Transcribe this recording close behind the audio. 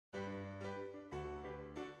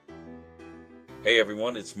Hey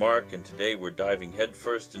everyone, it's Mark, and today we're diving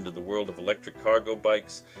headfirst into the world of electric cargo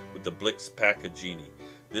bikes with the Blix Packa Genie.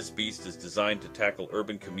 This beast is designed to tackle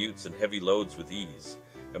urban commutes and heavy loads with ease.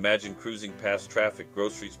 Imagine cruising past traffic,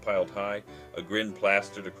 groceries piled high, a grin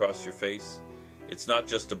plastered across your face. It's not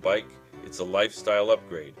just a bike, it's a lifestyle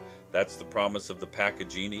upgrade. That's the promise of the Packa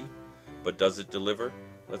Genie. But does it deliver?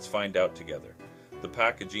 Let's find out together. The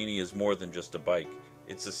Packa Genie is more than just a bike.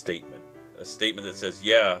 It's a statement. A statement that says,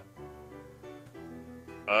 yeah,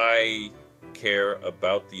 I care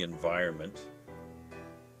about the environment,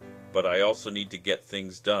 but I also need to get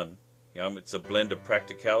things done. It's a blend of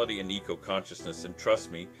practicality and eco-consciousness, and trust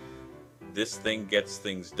me, this thing gets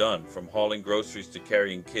things done. From hauling groceries to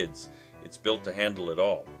carrying kids, it's built to handle it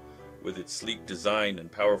all. With its sleek design and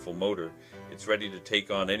powerful motor, it's ready to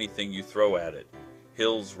take on anything you throw at it.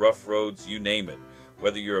 Hills, rough roads, you name it.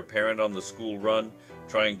 Whether you're a parent on the school run,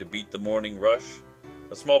 trying to beat the morning rush,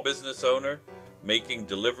 a small business owner, making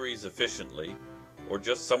deliveries efficiently, or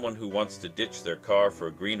just someone who wants to ditch their car for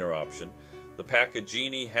a greener option, the Packa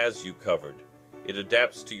Genie has you covered. It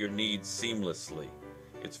adapts to your needs seamlessly.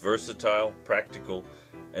 It's versatile, practical,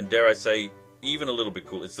 and dare I say, even a little bit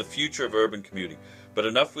cool. It's the future of urban commuting. But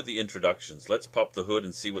enough with the introductions. Let's pop the hood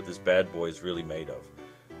and see what this bad boy is really made of.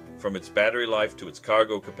 From its battery life to its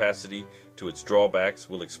cargo capacity to its drawbacks,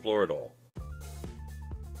 we'll explore it all.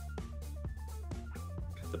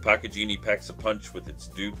 The Packa Genie packs a punch with its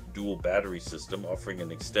dual battery system, offering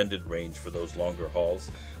an extended range for those longer hauls.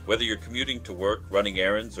 Whether you're commuting to work, running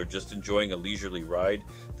errands, or just enjoying a leisurely ride,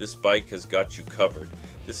 this bike has got you covered.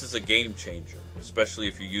 This is a game changer, especially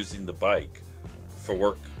if you're using the bike for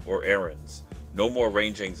work or errands. No more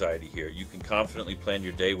range anxiety here. You can confidently plan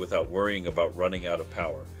your day without worrying about running out of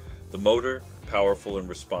power. The motor, powerful and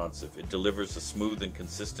responsive. It delivers a smooth and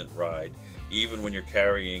consistent ride, even when you're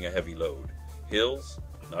carrying a heavy load. Hills?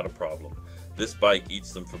 Not a problem. This bike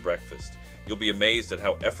eats them for breakfast. You'll be amazed at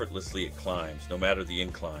how effortlessly it climbs, no matter the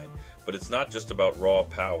incline. But it's not just about raw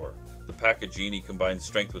power. The Packa Genie combines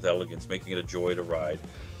strength with elegance, making it a joy to ride.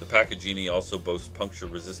 The Packa Genie also boasts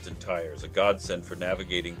puncture-resistant tires, a godsend for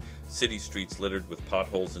navigating city streets littered with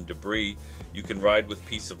potholes and debris. You can ride with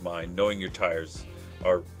peace of mind, knowing your tires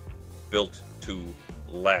are built to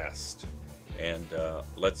last. And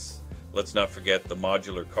let's not forget the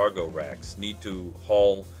modular cargo racks. Need to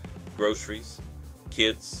haul groceries,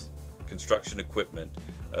 kids, construction equipment.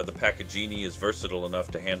 The Packa Genie is versatile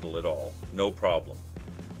enough to handle it all. No problem.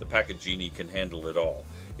 The Packa Genie can handle it all.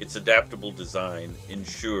 Its adaptable design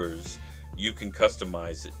ensures you can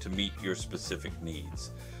customize it to meet your specific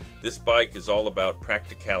needs. This bike is all about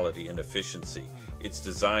practicality and efficiency. It's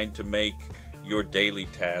designed to make your daily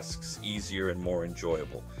tasks easier and more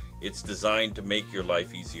enjoyable. It's designed to make your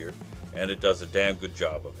life easier, and it does a damn good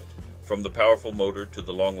job of it. From the powerful motor to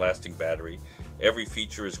the long-lasting battery, every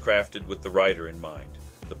feature is crafted with the rider in mind.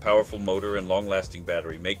 The powerful motor and long-lasting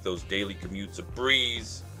battery make those daily commutes a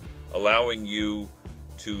breeze, allowing you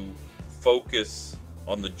to focus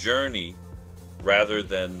on the journey rather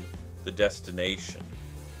than the destination.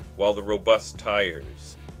 While the robust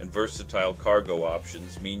tires and versatile cargo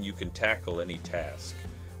options mean you can tackle any task,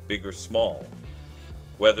 big or small.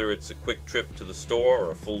 Whether it's a quick trip to the store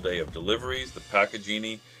or a full day of deliveries, the Packa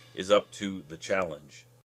Genie is up to the challenge.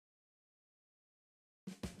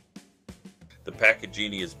 The Packa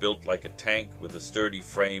Genie is built like a tank with a sturdy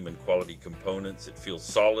frame and quality components. It feels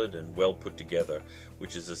solid and well put together,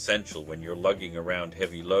 which is essential when you're lugging around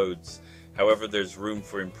heavy loads. However, there's room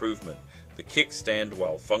for improvement. The kickstand,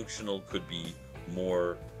 while functional, could be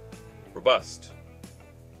more robust.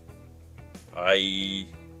 I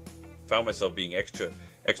found myself being extra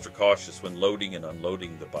cautious when loading and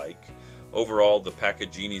unloading the bike. Overall, the Packa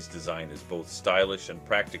Genie's design is both stylish and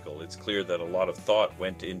practical. It's clear that a lot of thought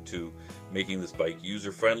went into making this bike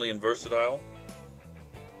user-friendly and versatile.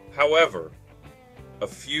 However, a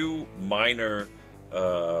few minor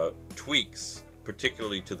tweaks,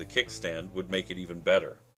 particularly to the kickstand, would make it even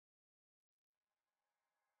better.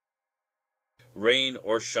 Rain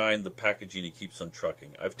or shine, the Packa Genie keeps on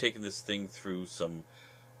trucking. I've taken this thing through some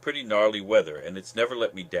pretty gnarly weather, and it's never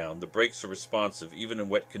let me down. The brakes are responsive even in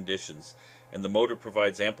wet conditions, and the motor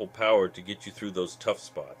provides ample power to get you through those tough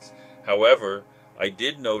spots. However, I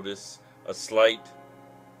did notice a slight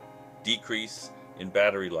decrease in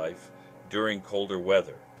battery life during colder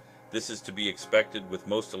weather. This is to be expected with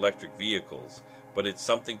most electric vehicles, but it's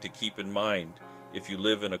something to keep in mind if you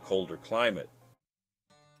live in a colder climate.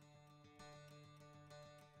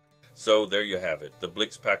 So there you have it, the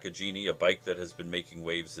Blix Packa Genie, a bike that has been making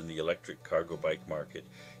waves in the electric cargo bike market.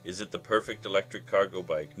 Is it the perfect electric cargo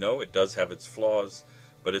bike? No, it does have its flaws,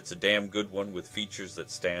 but it's a damn good one with features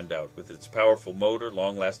that stand out. With its powerful motor,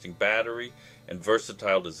 long-lasting battery, and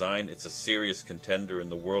versatile design, it's a serious contender in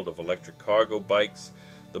the world of electric cargo bikes.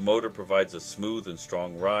 The motor provides a smooth and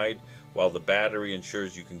strong ride, while the battery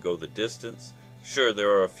ensures you can go the distance. Sure,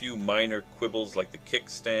 there are a few minor quibbles like the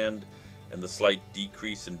kickstand and the slight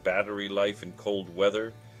decrease in battery life in cold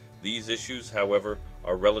weather. These issues, however,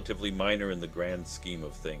 are relatively minor in the grand scheme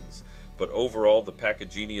of things. But overall, the Packa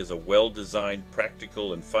Genie is a well-designed,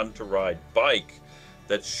 practical, and fun-to-ride bike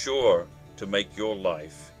that's sure to make your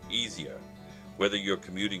life easier. Whether you're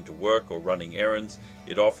commuting to work or running errands,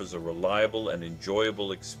 it offers a reliable and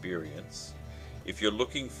enjoyable experience. If you're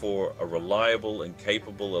looking for a reliable and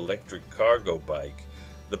capable electric cargo bike,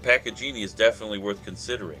 the Packa Genie is definitely worth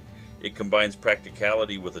considering. It combines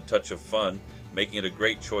practicality with a touch of fun, making it a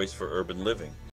great choice for urban living.